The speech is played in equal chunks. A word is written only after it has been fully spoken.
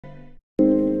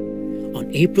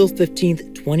On April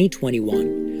 15th,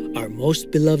 2021, our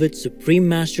most beloved Supreme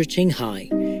Master Ching Hai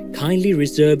kindly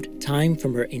reserved time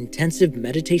from her intensive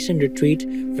meditation retreat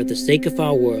for the sake of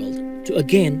our world to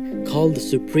again call the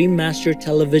Supreme Master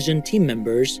television team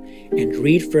members and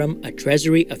read from A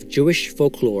Treasury of Jewish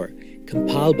Folklore,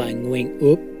 compiled by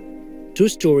Nguyen Up. 2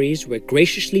 stories were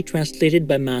graciously translated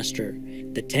by Master,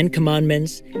 The 10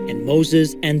 Commandments and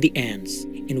Moses and the Ants,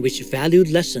 in which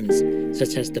valued lessons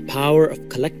such as the power of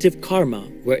collective karma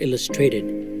were illustrated.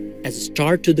 As a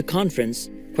start to the conference,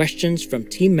 questions from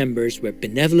team members were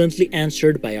benevolently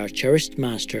answered by our cherished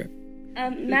Master.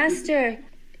 Master,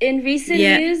 in recent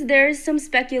news, there is some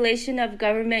speculation of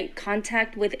government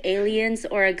contact with aliens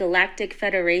or a galactic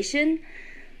federation.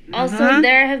 Also,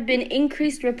 there have been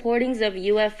increased reportings of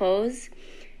UFOs.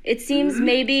 It seems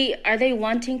maybe, are they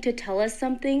wanting to tell us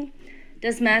something?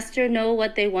 Does Master know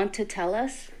what they want to tell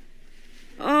us?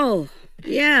 Oh,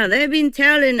 yeah, they've been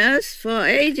telling us for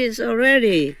ages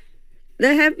already.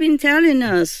 They have been telling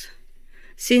us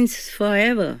since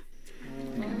forever.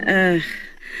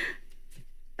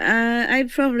 I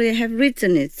probably have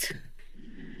written it.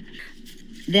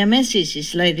 Their message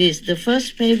is like this. The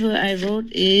first paper I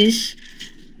wrote is,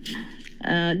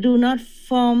 do not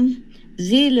form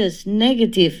zealous,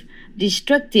 negative,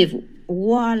 destructive,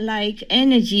 warlike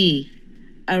energy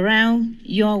around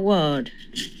your world.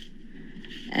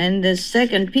 And the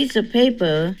second piece of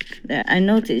paper that I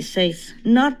noticed says,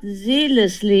 not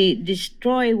zealously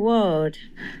destroy world,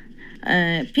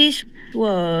 peace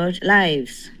world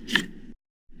lives.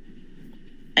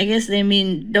 I guess they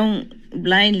mean don't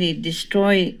blindly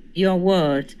destroy your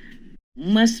world.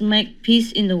 Must make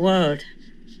peace in the world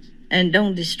and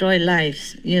don't destroy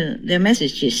lives. Their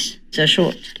messages are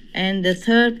short. And the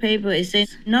third paper is saying,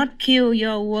 not kill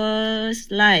your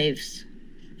world's lives.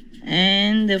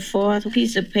 And the fourth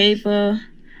piece of paper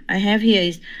I have here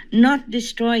is, not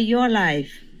destroy your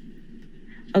life.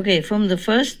 Okay, from the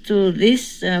first to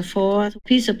this fourth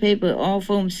piece of paper, all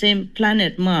from same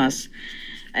planet Mars.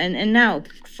 And now,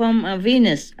 from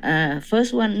Venus,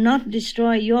 first one, not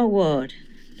destroy your world.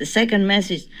 The second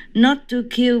message, not to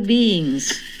kill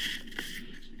beings.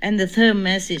 And the third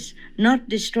message, not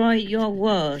destroy your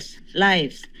world's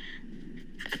lives.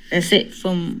 That's it,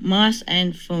 from Mars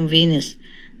and from Venus.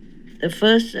 The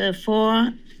first 4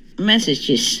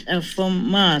 messages are from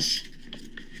Mars.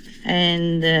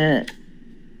 And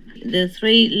the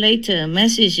 3 later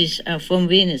messages are from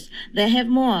Venus. They have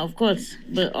more, of course,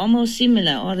 but almost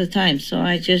similar all the time. So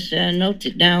I just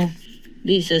noted down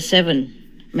these are 7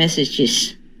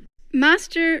 messages.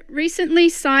 Master, recently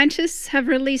scientists have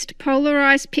released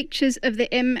polarized pictures of the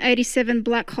M87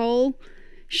 black hole,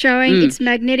 showing its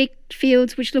magnetic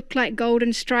fields which look like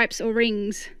golden stripes or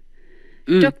rings.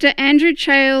 Dr. Andrew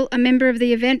Chael, a member of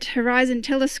the Event Horizon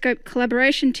Telescope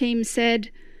collaboration team, said,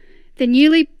 the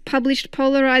newly published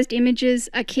polarized images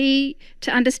are key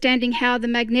to understanding how the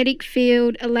magnetic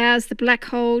field allows the black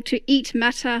hole to eat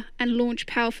matter and launch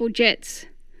powerful jets.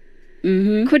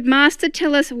 Could Master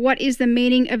tell us what is the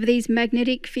meaning of these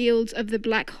magnetic fields of the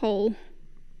black hole?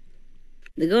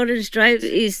 The golden stripe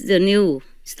is the new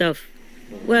stuff.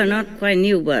 Well, not quite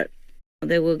new, but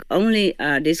they were only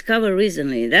discovered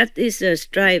recently. That is a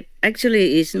stripe.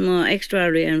 Actually, it's more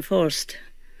extra reinforced.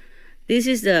 This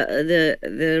is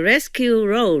the rescue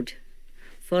road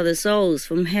for the souls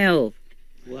from hell.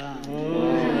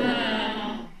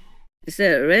 Wow. It's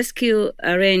a rescue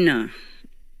arena,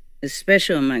 a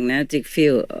special magnetic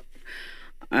field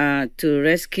to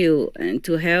rescue and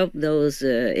to help those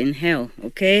in hell,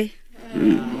 okay?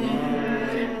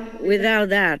 Without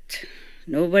that,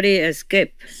 nobody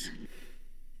escapes.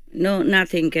 No,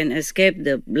 nothing can escape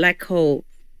the black hole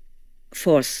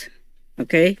force,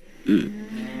 okay?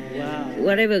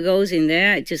 Whatever goes in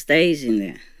there, it just stays in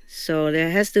there. So there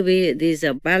has to be this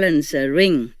balance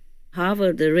ring, half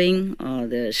of the ring or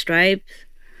the stripe,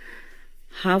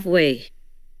 halfway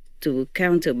to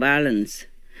counterbalance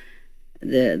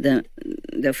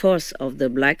the force of the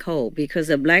black hole, because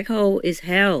the black hole is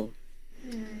hell.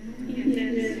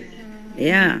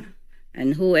 Yeah.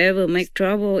 And whoever make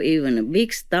trouble, even a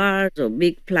big star or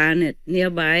big planet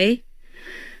nearby,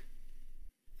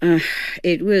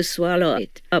 it will swallow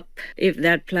it up if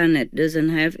that planet doesn't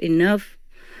have enough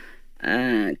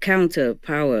counter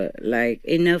power, like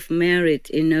enough merit,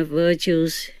 enough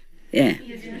virtues,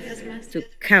 to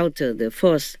counter the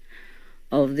force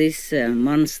of this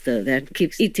monster that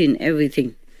keeps eating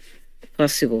everything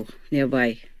possible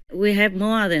nearby. We have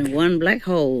more than one black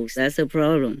hole. That's a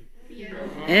problem.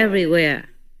 Everywhere,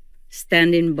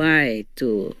 standing by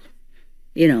to,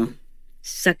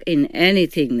 suck in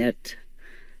anything that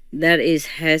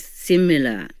has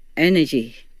similar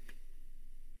energy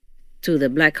to the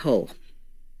black hole.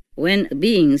 When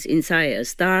beings inside a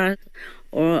star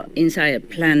or inside a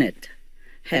planet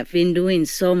have been doing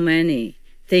so many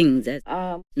things that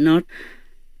are not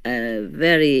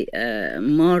very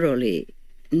morally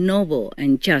noble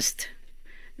and just,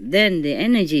 then the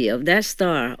energy of that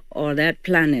star or that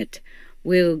planet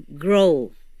will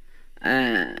grow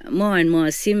more and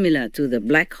more similar to the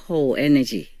black hole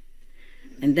energy.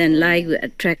 And then like will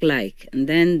attract like, and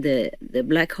then the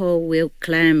black hole will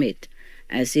claim it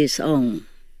as its own.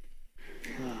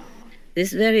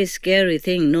 This very scary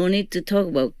thing, no need to talk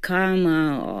about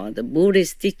karma or the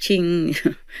Buddhist teaching,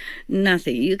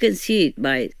 nothing. You can see it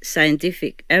by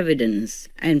scientific evidence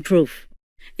and proof.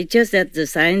 It's just that the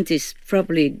scientists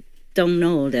probably don't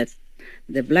know that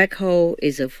the black hole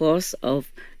is a force of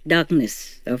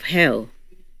darkness, of hell.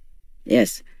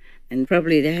 Yes, and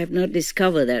probably they have not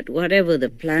discovered that whatever the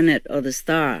planet or the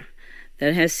star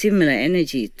that has similar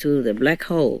energy to the black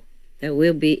hole, that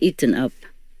will be eaten up,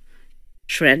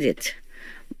 shredded,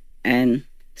 and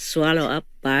swallowed up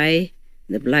by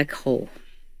the black hole.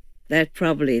 That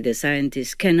probably the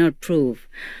scientists cannot prove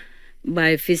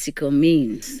by physical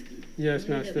means. Yes,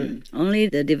 Master. Only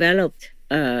the developed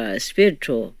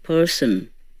spiritual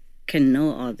person can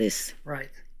know all this.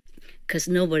 Right. Because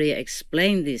nobody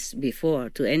explained this before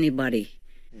to anybody.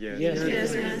 Yes,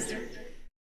 Master.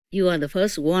 You are the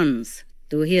first ones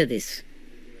to hear this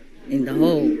in the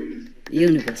whole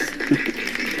universe.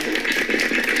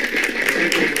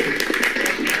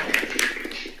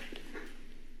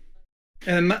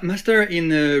 Master, in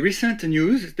recent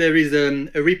news, there is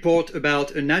a report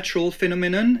about a natural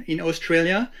phenomenon in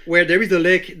Australia where there is a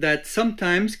lake that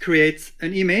sometimes creates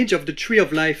an image of the tree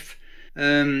of life.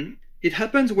 It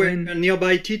happens when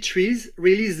nearby tea trees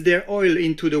release their oil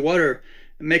into the water,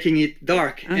 making it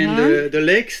dark, and the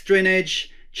lake's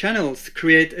drainage channels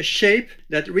create a shape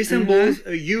that resembles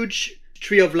a huge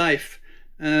tree of life.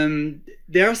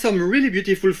 There are some really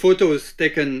beautiful photos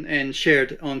taken and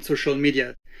shared on social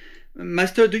media.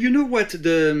 Master, do you know what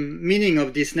the meaning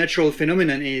of this natural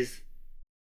phenomenon is?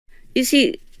 You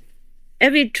see,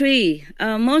 every tree,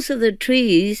 most of the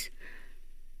trees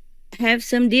have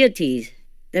some deities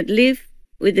that live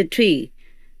with the tree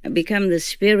and become the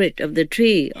spirit of the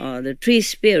tree or the tree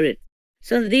spirit.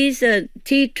 So these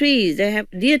tea trees, they have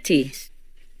deities.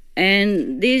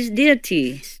 And these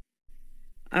deities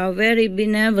are very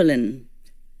benevolent.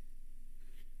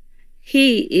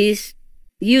 He is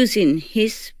using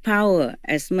his power,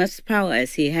 as much power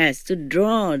as he has, to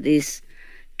draw this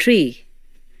tree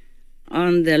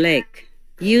on the lake,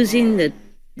 using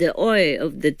the oil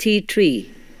of the tea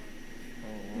tree.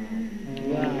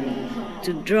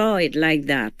 To draw it like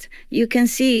that. You can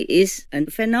see it's a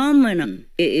phenomenon.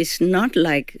 It is not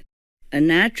like a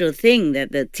natural thing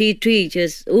that the tea tree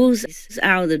just oozes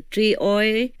out the tree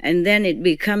oil and then it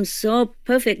becomes so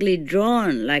perfectly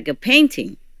drawn like a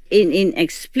painting in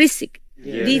explicit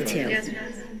detail. Yes.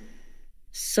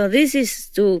 So this is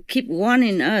to keep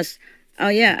warning us. Oh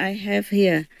yeah, I have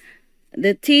here.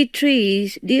 The tea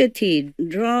tree's deity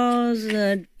draws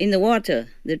in the water,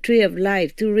 the tree of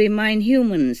life, to remind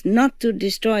humans not to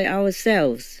destroy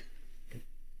ourselves.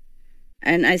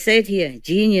 And I said here,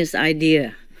 genius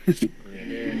idea.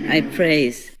 I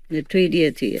praise the tree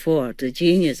deity for the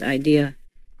genius idea.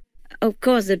 Of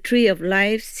course, the tree of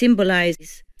life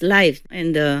symbolizes life,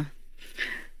 and the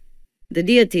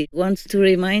deity wants to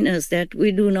remind us that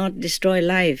we do not destroy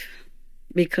life.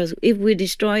 Because if we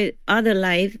destroy other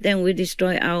life, then we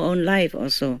destroy our own life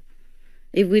also.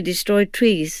 If we destroy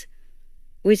trees,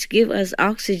 which give us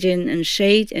oxygen and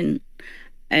shade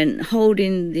and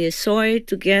holding the soil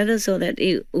together so that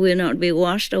it will not be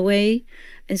washed away,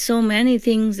 and so many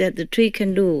things that the tree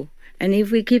can do. And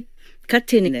if we keep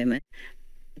cutting them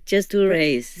just to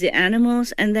raise the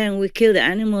animals, and then we kill the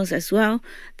animals as well,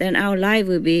 then our life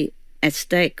will be at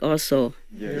stake also.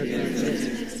 Yes.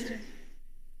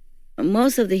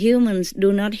 Most of the humans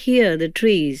do not hear the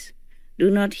trees, do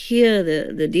not hear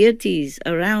the deities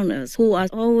around us who are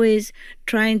always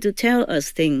trying to tell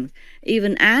us things,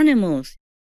 even animals.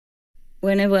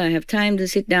 Whenever I have time to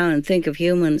sit down and think of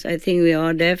humans, I think we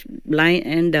are deaf, blind,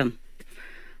 and dumb.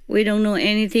 We don't know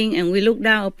anything, and we look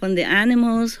down upon the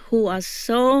animals who are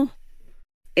so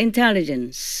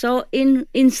intelligent, so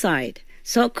inside,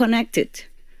 so connected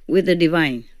with the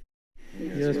divine.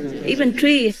 Yes. Even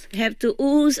trees have to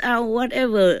ooze out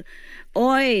whatever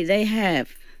oil they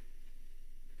have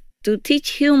to teach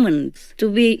humans to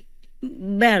be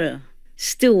better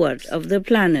stewards of the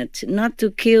planet, not to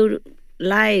kill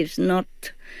lives, not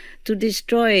to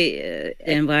destroy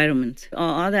environment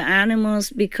or other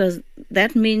animals, because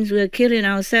that means we're killing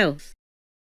ourselves.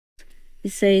 He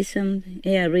says something.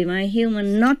 Yeah, remind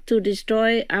human not to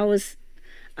destroy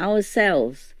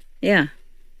ourselves. Yeah.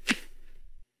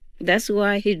 That's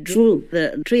why he drew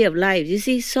the tree of life. You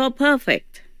see, so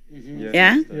perfect. Mm-hmm.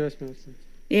 Yeah? Yes, Master.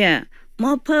 Yeah.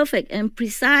 More perfect and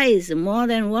precise, more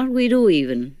than what we do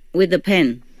even with the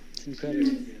pen.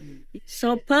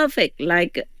 So perfect,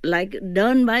 like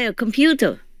done by a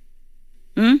computer.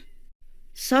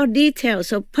 So detailed,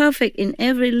 so perfect in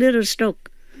every little stroke.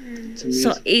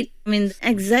 So it means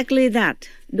exactly that.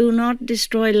 Do not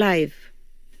destroy life.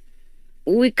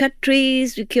 We cut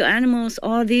trees, we kill animals,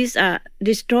 all these are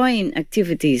destroying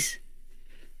activities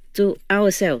to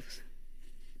ourselves.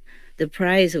 The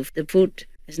price of the food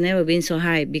has never been so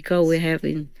high because we have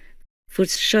food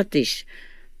shortage,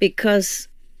 because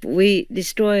we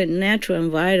destroy natural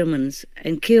environments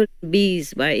and kill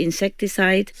bees by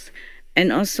insecticides,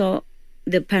 and also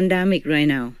the pandemic right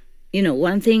now. You know,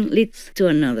 one thing leads to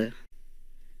another.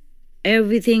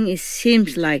 Everything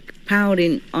seems like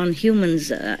pounding on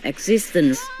humans'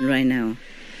 existence right now.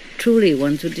 Truly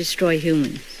want to destroy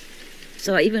humans.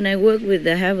 So even I work with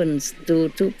the heavens to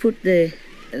put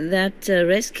that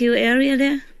rescue area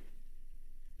there,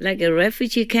 like a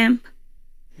refugee camp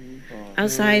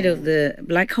outside of the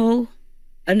black hole.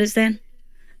 Understand?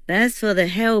 That's for the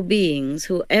hell beings,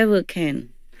 whoever can.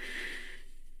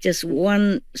 Just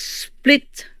one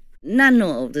split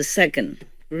nano of the second,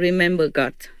 remember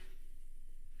God,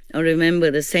 or remember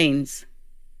the saints,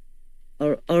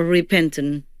 or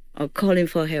repentant, or calling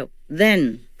for help.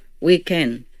 Then we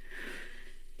can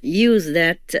use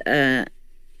that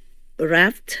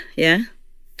raft, yeah,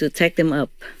 to take them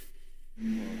up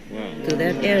to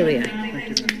that area.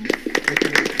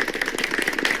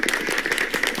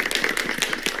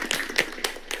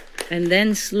 And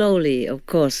then slowly, of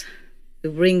course, to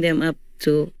bring them up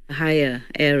to a higher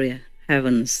area,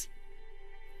 heavens.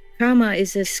 Karma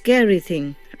is a scary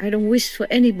thing. I don't wish for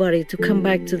anybody to come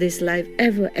back to this life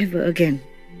ever again.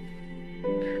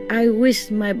 I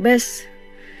wish my best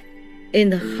in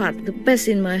the heart, the best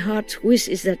in my heart wish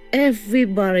is that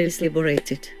everybody is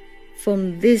liberated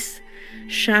from this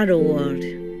shadow world.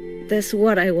 That's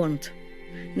what I want.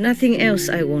 Nothing else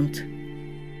I want.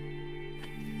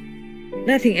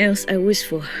 Nothing else I wish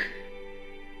for.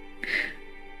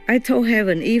 I told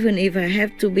heaven, even if I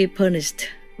have to be punished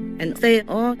and stay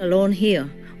all alone here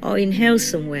or in hell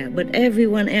somewhere, but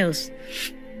everyone else,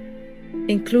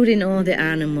 including all the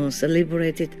animals, are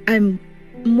liberated. I'm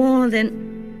more than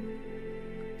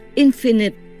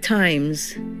infinite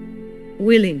times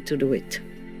willing to do it.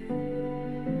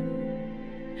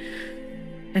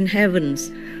 And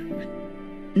heavens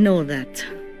know that.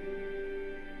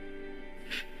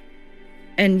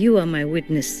 And you are my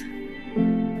witness.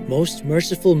 Most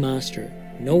merciful Master,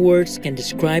 no words can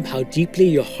describe how deeply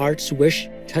your heart's wish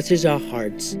touches our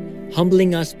hearts,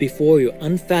 humbling us before your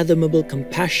unfathomable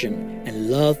compassion and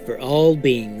love for all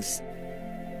beings.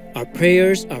 Our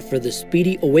prayers are for the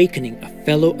speedy awakening of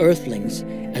fellow Earthlings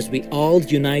as we all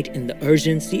unite in the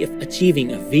urgency of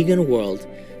achieving a vegan world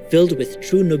filled with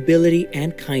true nobility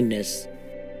and kindness.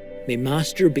 May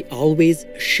Master be always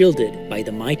shielded by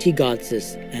the mighty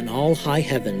goddess and all high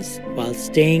heavens while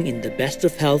staying in the best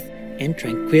of health and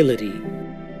tranquility.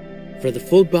 For the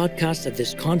full broadcast of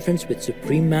this conference with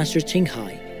Supreme Master Ching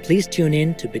Hai, please tune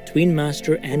in to Between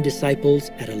Master and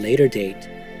Disciples at a later date.